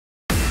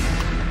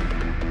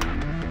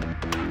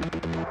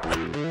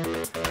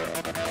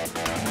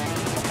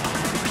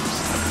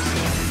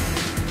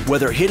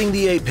Whether hitting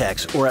the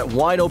apex or at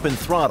wide-open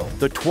throttle,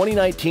 the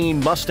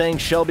 2019 Mustang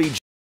Shelby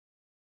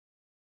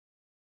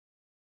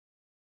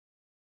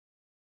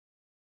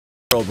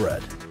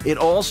Thoroughbred. It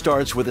all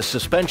starts with a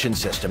suspension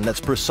system that's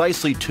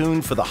precisely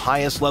tuned for the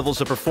highest levels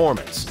of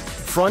performance.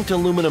 Front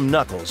aluminum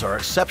knuckles are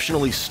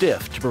exceptionally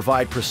stiff to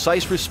provide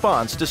precise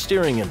response to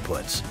steering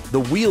inputs.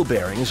 The wheel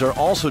bearings are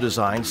also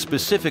designed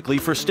specifically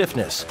for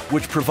stiffness,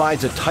 which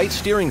provides a tight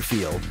steering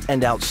feel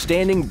and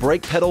outstanding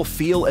brake pedal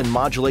feel and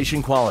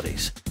modulation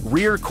qualities.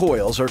 Rear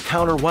coils are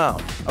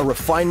counter-wound, a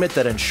refinement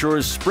that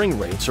ensures spring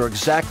rates are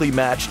exactly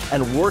matched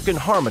and work in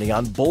harmony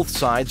on both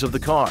sides of the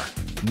car.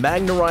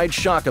 Magnaride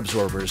shock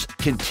absorbers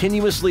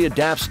continuously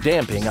adapts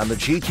damping on the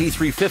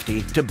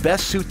GT350 to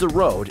best suit the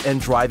road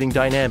and driving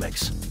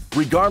dynamics.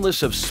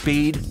 Regardless of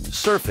speed,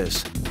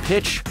 surface,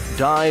 pitch,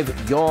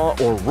 dive, yaw,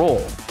 or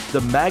roll,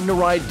 the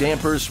Magnaride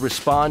dampers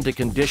respond to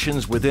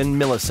conditions within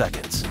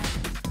milliseconds.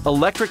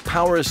 Electric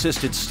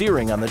power-assisted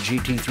steering on the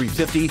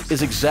GT350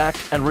 is exact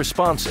and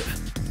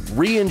responsive.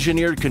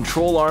 Re-engineered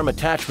control arm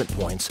attachment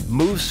points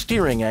move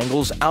steering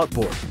angles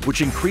outboard,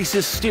 which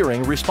increases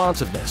steering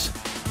responsiveness.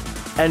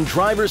 And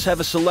drivers have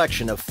a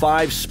selection of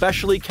 5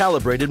 specially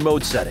calibrated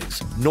mode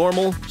settings: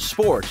 normal,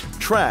 sport,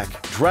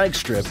 track, drag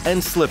strip,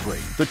 and slippery.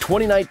 The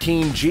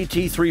 2019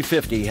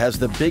 GT350 has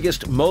the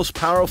biggest, most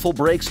powerful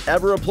brakes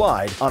ever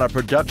applied on a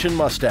production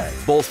Mustang.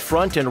 Both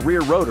front and rear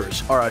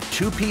rotors are a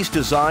 2-piece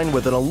design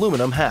with an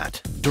aluminum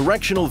hat.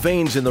 Directional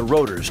vanes in the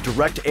rotors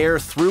direct air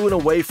through and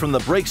away from the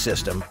brake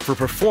system for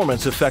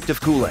performance-effective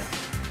cooling.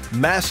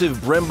 Massive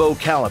Brembo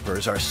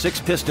calipers are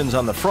 6 pistons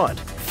on the front,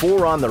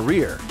 4 on the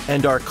rear,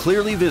 and are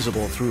clearly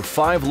visible through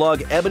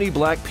 5-lug ebony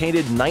black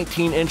painted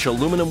 19-inch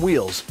aluminum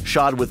wheels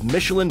shod with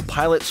Michelin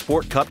Pilot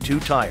Sport Cup 2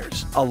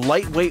 tires. A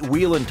lightweight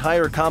wheel and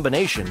tire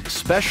combination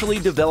specially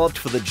developed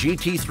for the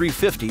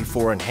GT350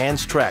 for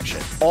enhanced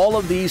traction. All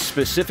of these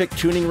specific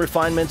tuning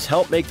refinements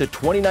help make the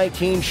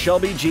 2019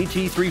 Shelby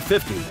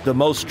GT350 the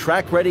most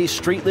track-ready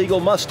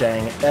street-legal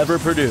Mustang ever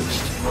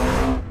produced.